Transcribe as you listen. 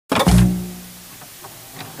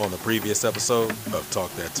on the previous episode of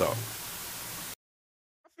Talk That Talk.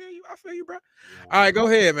 I feel you, bro. All right, go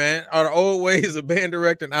ahead, man. Are the old ways of band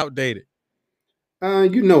directing outdated? I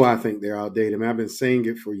think they're outdated, man. I've been saying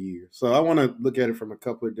it for years. So I want to look at it from a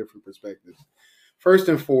couple of different perspectives. First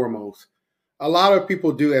and foremost, a lot of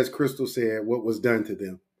people do, as Crystal said, what was done to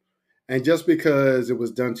them. And just because it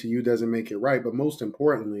was done to you doesn't make it right. But most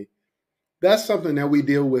importantly, that's something that we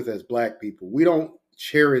deal with as Black people. We don't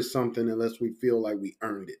cherish something unless we feel like we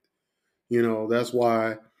earned it. That's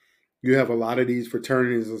why you have a lot of these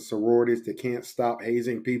fraternities and sororities that can't stop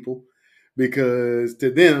hazing people, because to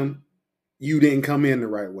them, you didn't come in the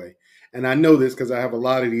right way. And I know this because I have a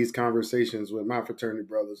lot of these conversations with my fraternity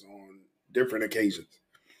brothers on different occasions.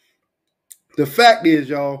 The fact is,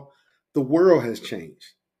 y'all, the world has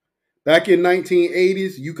changed. Back in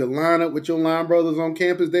 1980s, you could line up with your line brothers on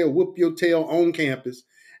campus. They'll whoop your tail on campus,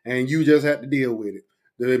 and you just had to deal with it.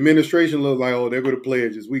 The administration looked like, oh, they're going to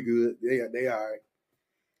pledges. We good. They all right.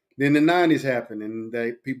 Then the 90s happened, and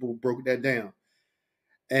people broke that down.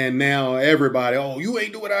 And now everybody, oh, you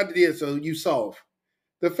ain't do what I did, so you soft.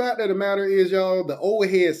 The fact of the matter is, y'all, the old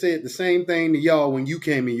head said the same thing to y'all when you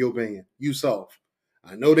came in your band. You soft.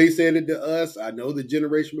 I know they said it to us. I know the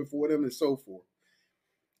generation before them and so forth.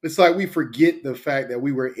 It's like we forget the fact that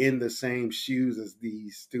we were in the same shoes as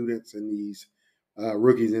these students and these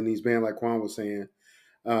rookies in these bands, like Quan was saying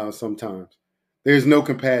sometimes. There's no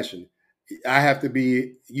compassion. I have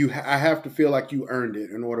to feel like you earned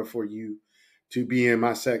it in order for you to be in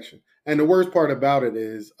my section. And the worst part about it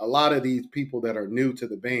is a lot of these people that are new to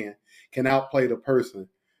the band can outplay the person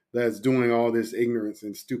that's doing all this ignorance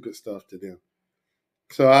and stupid stuff to them.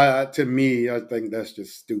 So to me, I think that's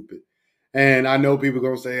just stupid. And I know people are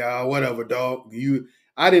going to say, oh, whatever, dog.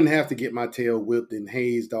 I didn't have to get my tail whipped and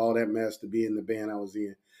hazed, all that mess, to be in the band I was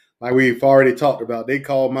in. Like we've already talked about, they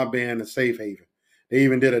called my band a safe haven. They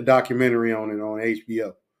even did a documentary on it on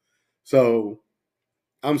HBO. So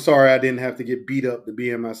I'm sorry I didn't have to get beat up to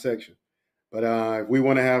be in my section. But if we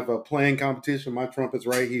want to have a playing competition, my trumpet's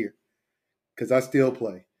right here because I still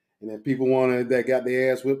play. And if people that got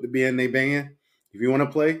their ass whipped to be in their band, if you want to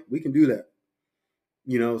play, we can do that.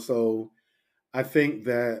 So I think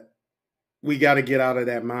that we got to get out of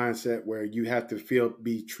that mindset where you have to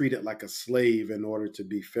be treated like a slave in order to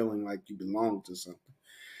be feeling like you belong to something.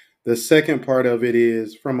 The second part of it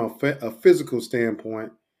is from a physical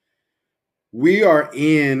standpoint, we are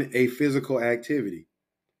in a physical activity.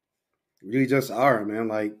 We just are, man.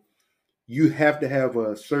 Like you have to have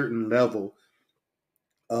a certain level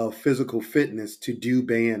of physical fitness to do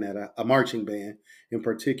band at a marching band in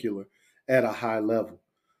particular at a high level.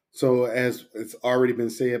 So as it's already been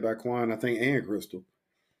said by Quan, I think, and Crystal,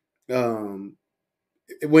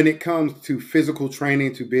 when it comes to physical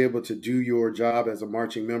training to be able to do your job as a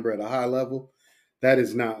marching member at a high level, that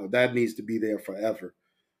needs to be there forever,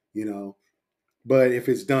 But if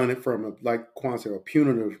it's done from like Quan said, a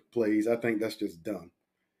punitive place, I think that's just dumb.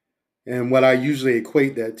 And what I usually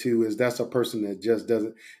equate that to is that's a person that just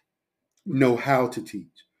doesn't know how to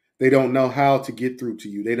teach. They don't know how to get through to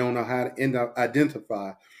you. They don't know how to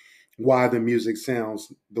identify why the music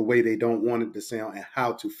sounds the way they don't want it to sound and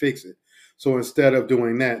how to fix it. So instead of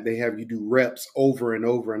doing that, they have you do reps over and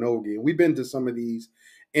over and over again. We've been to some of these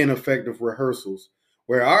ineffective rehearsals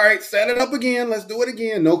where, all right, set it up again. Let's do it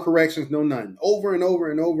again. No corrections, no nothing. Over and over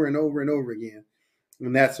and over and over and over again.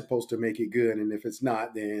 And that's supposed to make it good. And if it's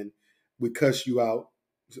not, then we cuss you out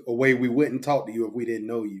a way we wouldn't talk to you if we didn't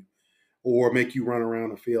know you, or make you run around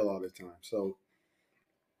the field all the time. So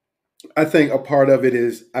I think a part of it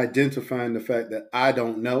is identifying the fact that I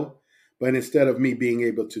don't know, but instead of me being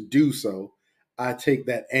able to do so, I take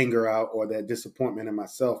that anger out or that disappointment in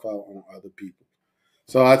myself out on other people.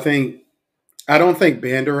 So I don't think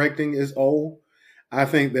band directing is old. I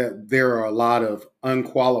think that there are a lot of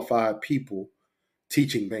unqualified people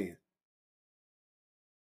teaching band.